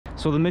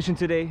So the mission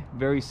today,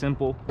 very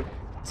simple.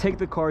 Take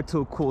the car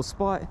to a cool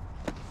spot,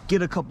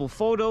 get a couple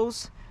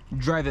photos,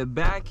 drive it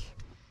back,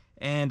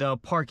 and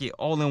park it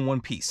all in one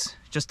piece,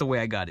 just the way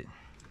I got it.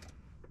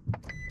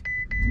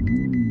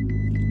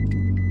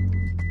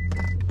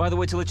 By the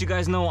way, to let you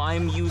guys know,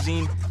 I'm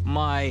using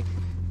my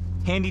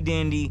handy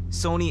dandy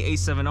Sony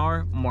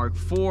a7R Mark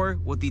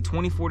IV with the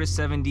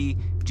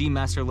 24-70 G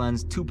Master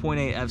lens,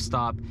 2.8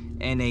 f-stop,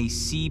 and a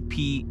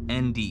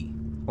CP-ND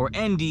or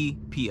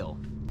ND-PL.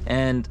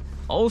 And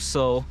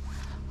also,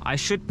 I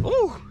didn't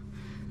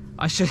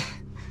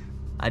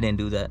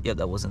do that. Yep,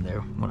 that wasn't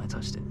there when I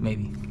touched it,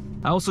 maybe.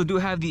 I also do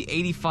have the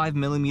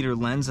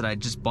 85mm lens that I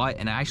just bought,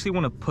 and I actually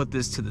want to put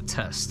this to the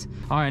test.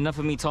 All right, enough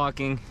of me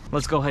talking.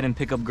 Let's go ahead and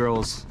pick up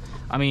girls.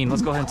 I mean,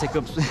 let's go ahead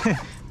and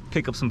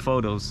pick up some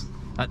photos.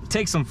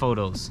 Take some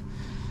photos.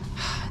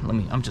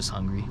 I'm just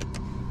hungry.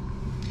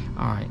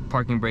 All right,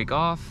 parking brake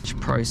off.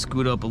 Should probably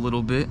scoot up a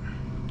little bit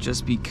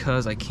just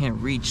because I can't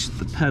reach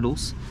the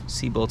pedals.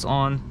 Seatbelt's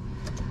on.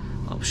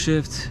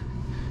 Upshift.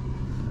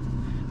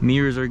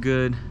 Mirrors are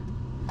good.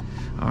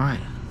 All right,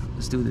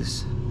 let's do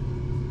this.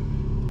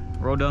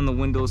 Roll down the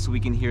windows so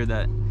we can hear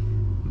that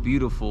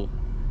beautiful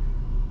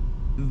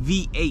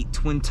V8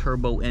 twin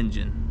turbo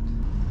engine.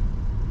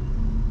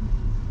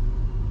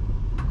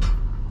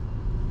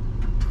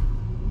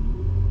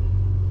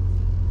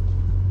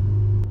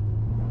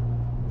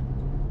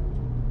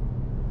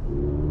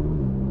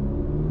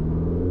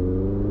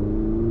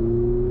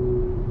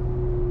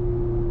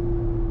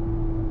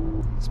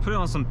 Let's put it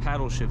on some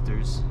paddle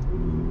shifters.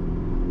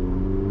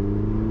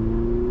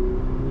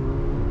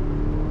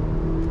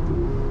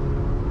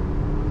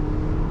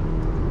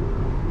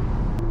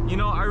 You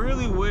know, I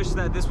really wish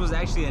that this was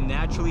actually a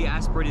naturally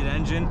aspirated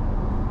engine.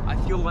 I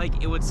feel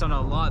like it would sound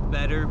a lot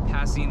better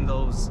passing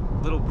those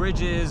little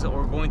bridges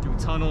or going through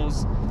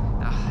tunnels.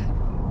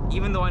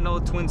 Even though I know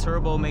twin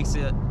turbo makes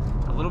it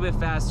a little bit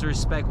faster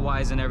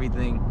spec-wise and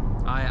everything,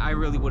 I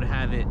really would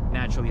have it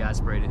naturally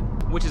aspirated.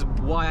 Which is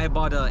why I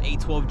bought a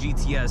 812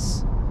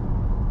 GTS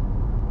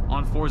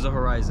on Forza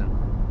Horizon.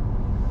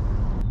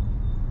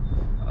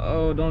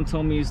 Oh, don't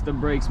tell me it's the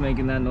brakes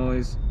making that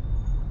noise.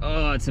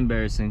 Oh, it's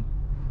embarrassing.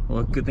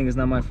 Well, good thing it's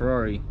not my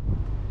Ferrari.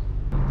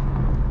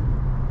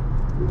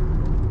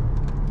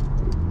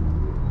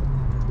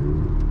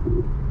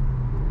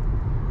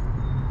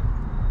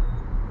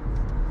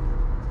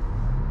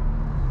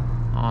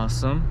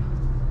 Awesome.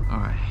 All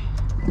right.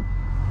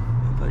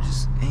 If I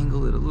just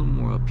angle it a little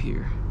more up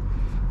here.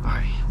 All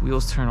right,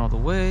 wheels turn all the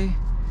way.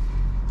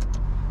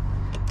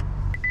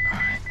 All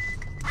right.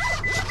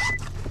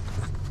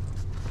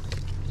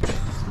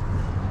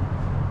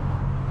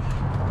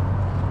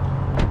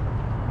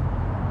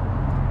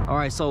 All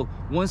right, so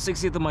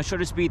 1/60th of my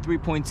shutter speed,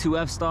 3.2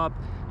 f-stop,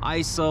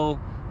 ISO.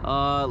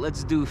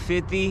 Let's do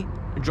 50.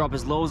 Drop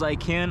as low as I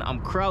can. I'm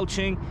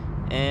crouching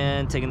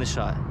and taking the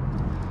shot.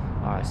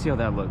 All right, see how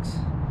that looks.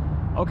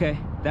 Okay,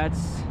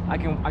 I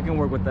can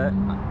work with that.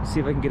 See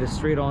if I can get a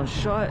straight on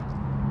shot.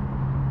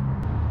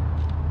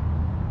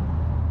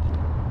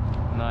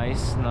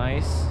 Nice,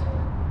 nice.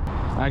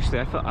 Actually,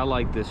 I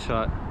like this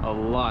shot a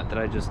lot that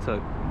I just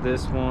took.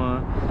 This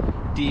one,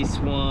 this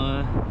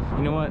one.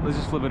 You know what? Let's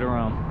just flip it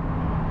around.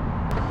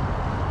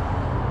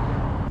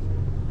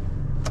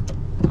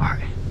 All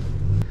right.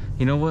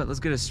 You know what? Let's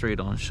get a straight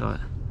on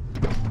shot.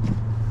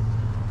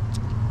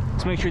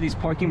 Let's make sure these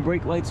parking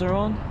brake lights are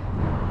on.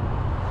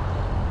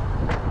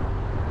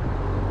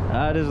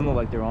 It doesn't look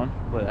like they're on,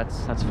 but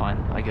that's fine,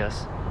 I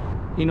guess.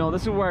 You know,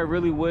 this is where I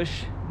really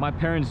wish my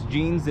parents'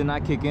 genes did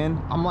not kick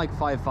in. I'm like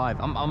 5'5".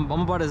 I'm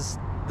about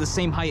the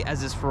same height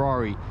as this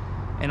Ferrari,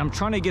 and I'm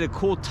trying to get a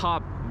cool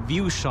top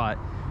view shot.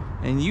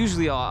 And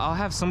usually I'll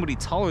have somebody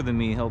taller than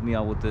me help me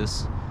out with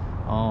this.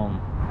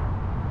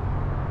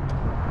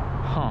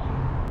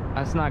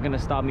 That's not gonna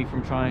stop me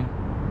from trying.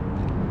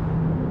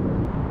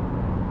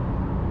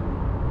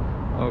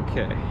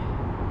 Okay.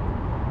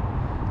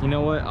 You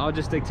know what? I'll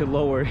just stick to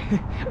lower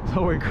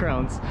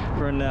grounds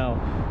for now.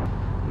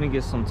 Let me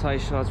get some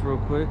tight shots real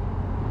quick.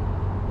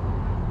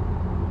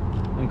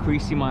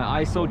 Increasing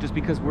my ISO just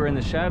because we're in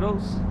the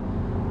shadows.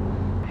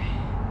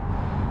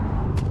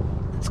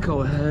 Let's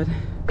go ahead.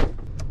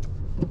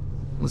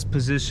 Let's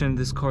position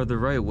this car the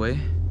right way.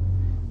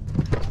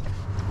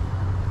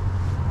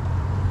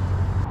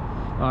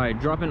 All right,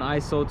 dropping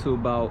ISO to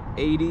about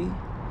 80.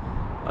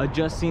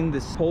 Adjusting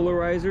this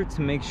polarizer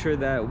to make sure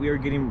that we are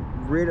getting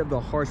rid of the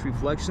harsh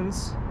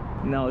reflections.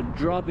 Now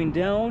dropping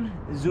down,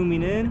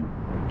 zooming in,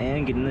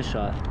 and getting the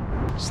shot.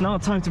 It's now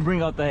time to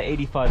bring out that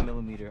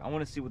 85mm. I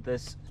want to see what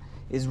this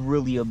is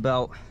really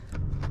about.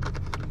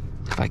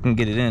 If I can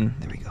get it in,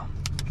 there we go.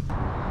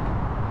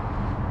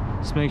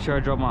 Just make sure I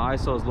drop my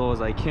ISO as low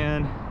as I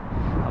can.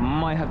 I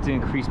might have to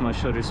increase my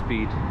shutter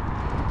speed.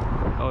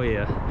 Oh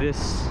yeah,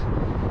 this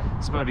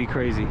is about to be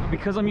crazy.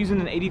 Because I'm using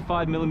an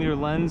 85mm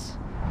lens,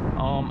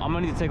 I'm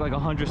gonna need to take like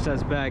 100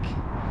 steps back.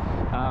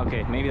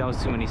 Okay, maybe that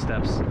was too many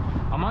steps.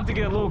 I'm gonna have to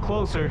get a little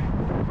closer.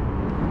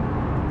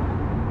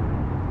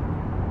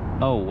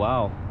 Oh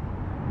wow.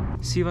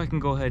 See if I can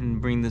go ahead and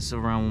bring this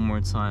around one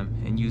more time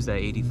and use that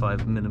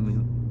 85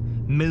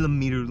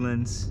 millimeter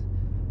lens.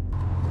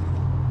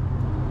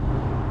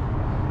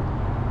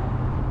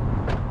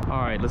 All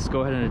right, let's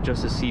go ahead and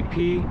adjust the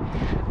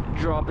CP,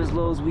 drop as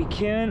low as we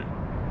can,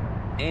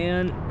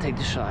 and take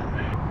the shot.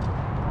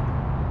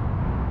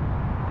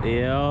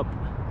 Yep.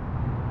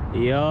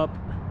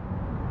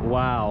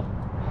 Wow.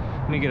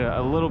 Let me get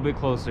a little bit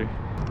closer.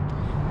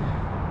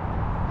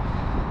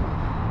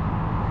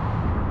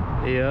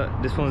 Yeah,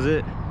 this one's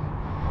it.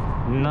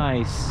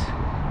 Nice.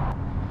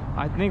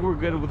 I think we're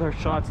good with our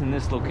shots in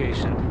this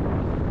location.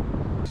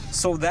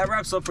 So that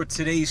wraps up for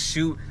today's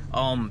shoot.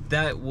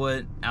 That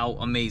went out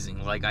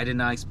amazing. Like, I did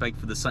not expect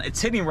for the sun. It's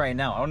hitting right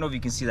now. I don't know if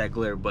you can see that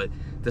glare, but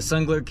the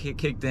sun glare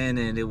kicked in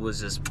and it was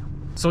just...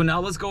 So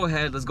now let's go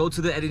ahead, let's go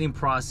to the editing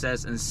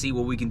process and see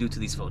what we can do to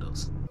these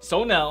photos.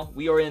 So now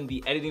we are in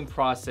the editing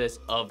process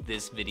of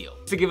this video.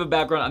 To give a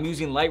background, I'm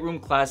using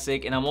Lightroom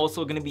Classic, and I'm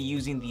also going to be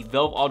using the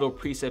Velv Auto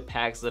preset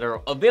packs that are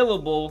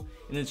available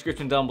in the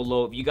description down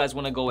below if you guys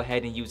want to go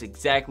ahead and use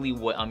exactly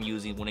what I'm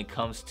using when it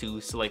comes to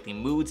selecting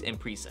moods and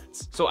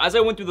presets. So as I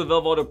went through the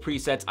Velv Auto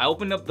presets, I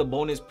opened up the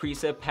bonus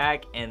preset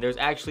pack, and there's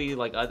actually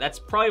like that's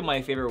probably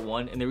my favorite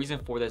one, and the reason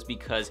for that is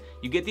because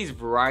you get these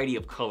variety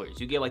of colors.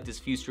 You get like this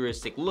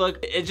futuristic look.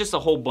 It's just a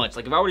whole bunch.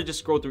 Like if I were to just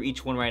scroll through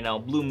each one right now: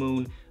 Blue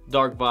Moon,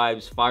 Dark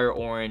Vibes, Fire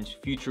Orange,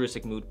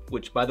 Futuristic Mood,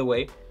 which by the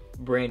way,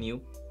 brand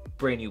new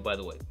by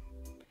the way.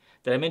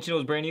 Did I mention it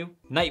was brand new?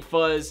 Night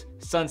Fuzz,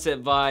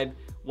 Sunset Vibe,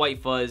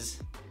 White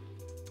Fuzz,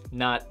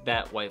 not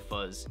that White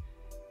Fuzz,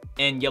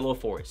 and Yellow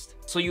Forest.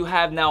 So you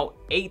have now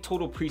 8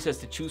 total presets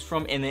to choose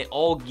from, and it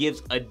all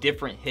gives a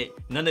different hit.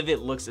 None of it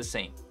looks the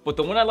same. But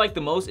the one I like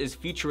the most is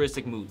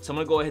Futuristic Mood. So I'm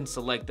gonna go ahead and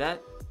select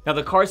that. Now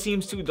the car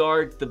seems too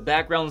dark, the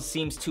background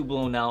seems too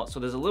blown out, so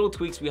there's a little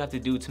tweaks we have to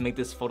do to make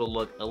this photo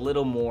look a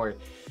little more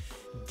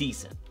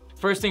decent.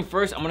 First thing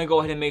first, I'm gonna go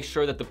ahead and make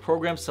sure that the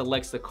program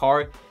selects the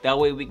car. That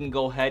way we can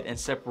go ahead and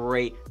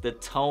separate the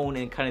tone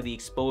and kind of the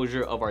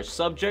exposure of our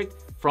subject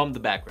from the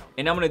background.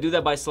 And I'm gonna do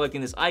that by selecting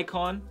this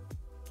icon,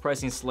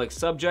 pressing select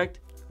subject,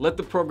 let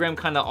the program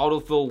kind of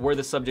autofill where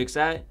the subject's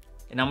at,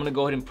 and I'm gonna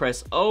go ahead and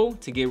press O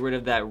to get rid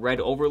of that red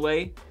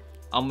overlay.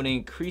 I'm gonna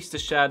increase the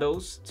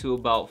shadows to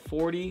about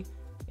 40,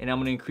 and I'm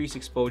gonna increase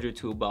exposure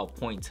to about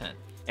 0.10.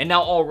 And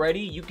now already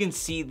you can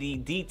see the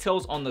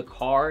details on the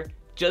car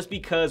just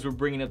because we're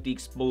bringing up the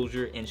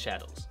exposure and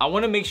shadows. I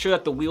wanna make sure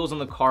that the wheels on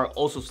the car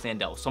also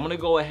stand out. So I'm gonna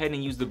go ahead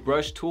and use the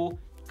brush tool,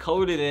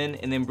 color it in,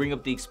 and then bring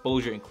up the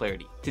exposure and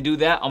clarity. To do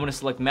that, I'm gonna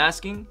select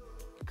masking,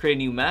 create a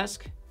new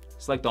mask,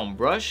 select on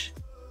brush.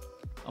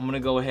 I'm gonna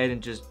go ahead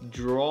and just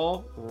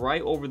draw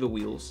right over the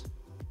wheels.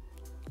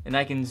 And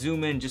I can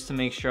zoom in just to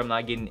make sure I'm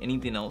not getting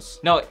anything else.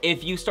 Now,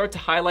 if you start to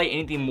highlight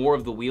anything more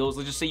of the wheels,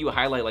 let's just say you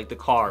highlight like the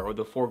car or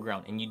the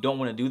foreground and you don't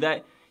wanna do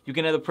that, you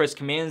can either press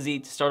Command Z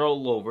to start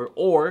all over,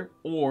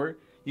 or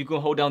you can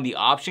hold down the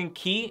Option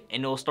key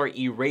and it'll start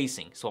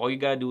erasing. So all you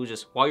gotta do is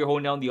just, while you're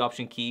holding down the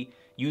Option key,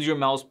 use your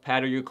mouse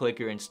pad or your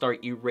clicker and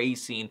start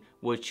erasing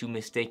what you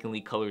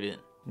mistakenly colored in.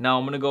 Now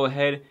I'm gonna go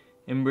ahead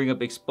and bring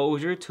up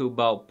exposure to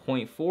about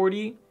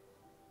 0.40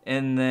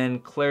 and then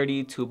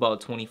clarity to about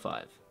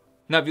 25.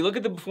 Now, if you look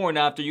at the before and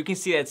after, you can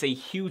see that's a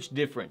huge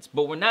difference,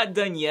 but we're not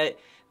done yet.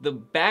 The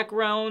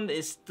background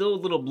is still a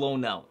little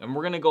blown out, and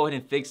we're gonna go ahead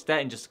and fix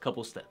that in just a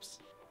couple steps.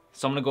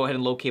 So I'm gonna go ahead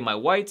and locate my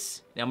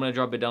whites, and I'm gonna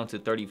drop it down to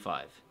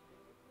 35.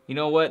 You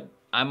know what?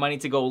 I might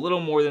need to go a little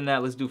more than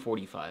that. Let's do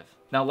 45.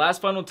 Now,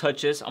 last final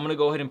touches, I'm gonna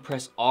go ahead and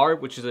press R,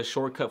 which is a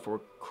shortcut for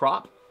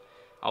crop.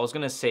 I was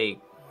gonna say,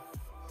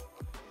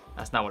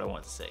 that's not what I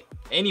wanted to say.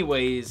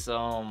 Anyways,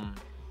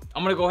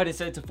 I'm gonna go ahead and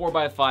set it to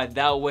 4:5.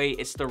 That way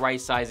it's the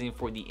right sizing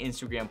for the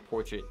Instagram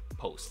portrait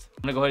post.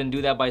 I'm gonna go ahead and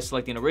do that by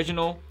selecting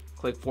original,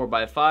 click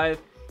 4:5,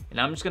 and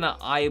I'm just gonna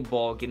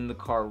eyeball getting the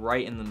car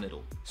right in the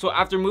middle. So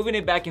after moving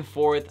it back and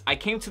forth, I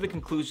came to the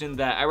conclusion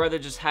that I'd rather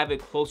just have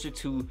it closer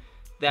to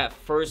that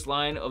first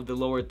line of the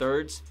lower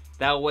thirds.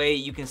 That way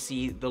you can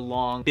see the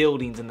long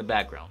buildings in the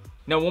background.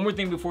 Now, one more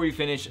thing before we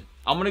finish,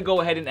 I'm gonna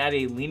go ahead and add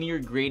a linear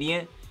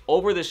gradient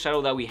over the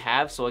shadow that we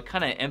have, so it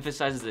kind of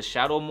emphasizes the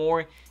shadow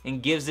more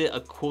and gives it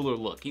a cooler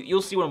look.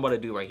 You'll see what I'm about to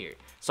do right here.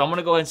 So I'm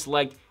gonna go ahead and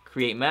select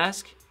create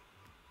mask,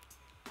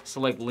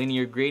 select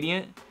linear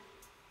gradient,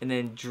 and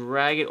then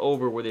drag it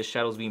over where the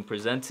shadow is being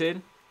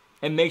presented,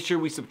 and make sure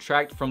we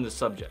subtract from the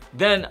subject.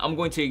 Then I'm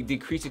going to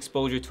decrease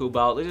exposure to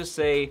about, let's just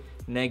say,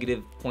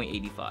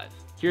 -0.85.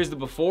 Here's the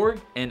before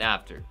and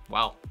after.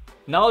 Wow.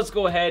 Now let's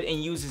go ahead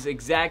and use this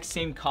exact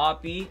same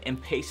copy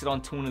and paste it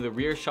onto one of the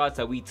rear shots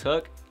that we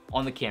took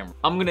on the camera.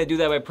 I'm gonna do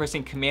that by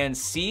pressing Command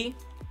C,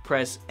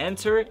 press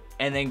enter,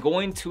 and then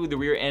going to the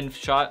rear end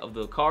shot of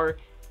the car,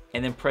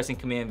 and then pressing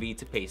Command V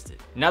to paste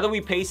it. Now that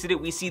we pasted it,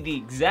 we see the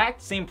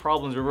exact same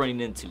problems we're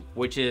running into,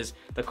 which is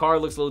the car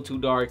looks a little too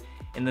dark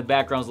and the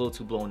background's a little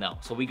too blown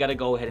out. So we gotta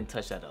go ahead and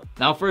touch that up.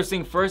 Now, first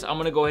thing first, I'm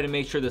gonna go ahead and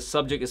make sure the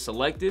subject is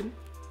selected,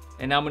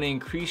 and I'm gonna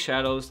increase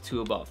shadows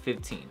to about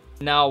 15.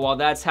 Now, while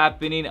that's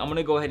happening, I'm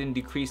gonna go ahead and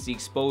decrease the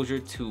exposure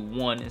to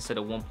 1 instead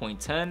of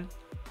 1.10,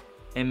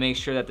 and make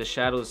sure that the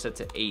shadow is set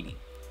to 80.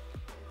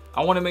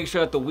 I want to make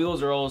sure that the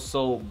wheels are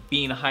also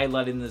being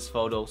highlighted in this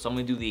photo, so I'm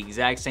going to do the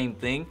exact same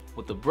thing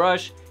with the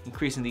brush,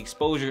 increasing the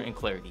exposure and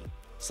clarity.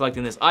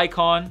 Selecting this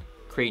icon,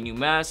 create new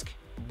mask,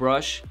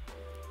 brush,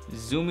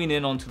 zooming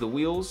in onto the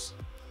wheels,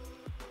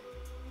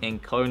 and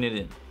coloring it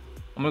in.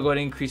 I'm going to go ahead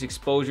and increase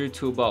exposure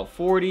to about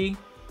 40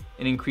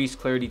 and increase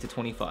clarity to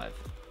 25.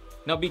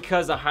 Now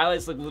because the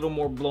highlights look a little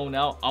more blown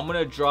out, I'm going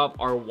to drop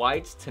our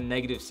whites to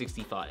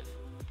 -65.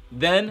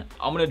 Then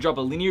I'm going to drop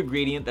a linear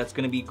gradient that's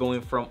going to be going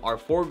from our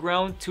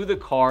foreground to the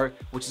car,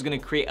 which is going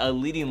to create a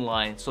leading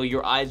line so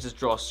your eyes just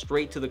draw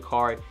straight to the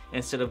car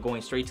instead of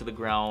going straight to the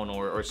ground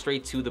or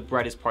straight to the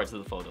brightest parts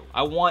of the photo.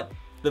 I want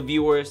the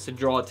viewers to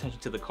draw attention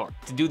to the car.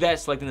 To do that,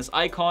 selecting this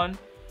icon,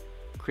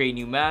 create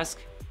new mask,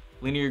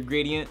 linear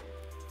gradient,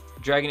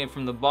 dragging it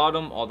from the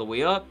bottom all the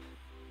way up,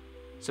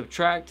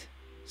 subtract,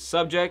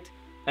 subject,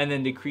 and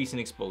then decrease in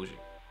exposure.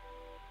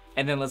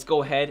 And then let's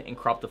go ahead and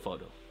crop the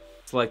photo.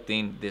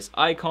 Selecting this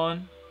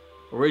icon,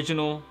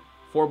 original,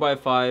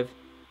 4x5,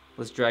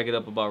 let's drag it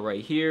up about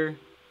right here.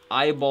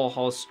 Eyeball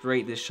how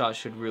straight this shot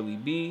should really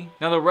be.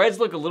 Now the reds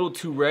look a little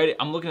too red.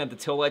 I'm looking at the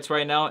tail lights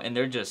right now and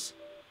they're just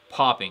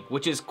popping,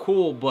 which is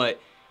cool, but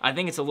I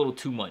think it's a little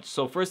too much.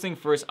 So first thing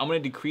first, I'm gonna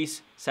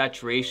decrease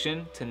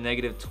saturation to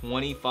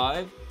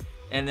 -25,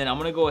 and then I'm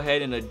gonna go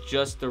ahead and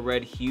adjust the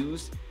red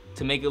hues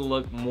to make it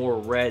look more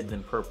red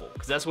than purple,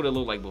 because that's what it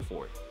looked like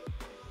before.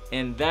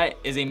 And that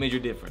is a major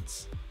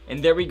difference.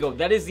 And there we go.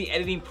 That is the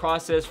editing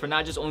process for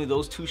not just only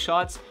those 2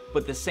 shots,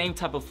 but the same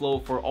type of flow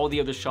for all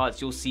the other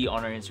shots you'll see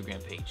on our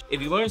Instagram page.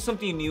 If you learned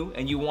something new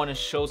and you want to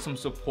show some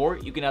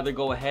support, you can either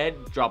go ahead,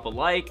 drop a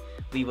like,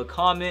 leave a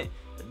comment,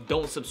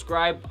 don't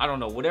subscribe, I don't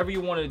know, whatever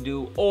you want to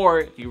do. Or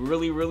if you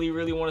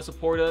really want to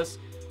support us,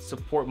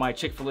 support my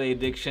Chick-fil-A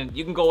addiction,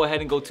 you can go ahead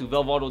and go to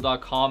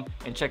velvauto.com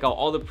and check out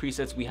all the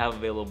presets we have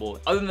available.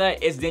 Other than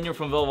that, it's Daniel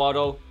from Velv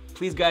Auto.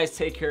 Please guys,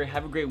 take care,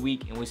 have a great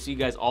week, and we'll see you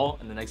guys all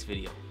in the next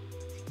video.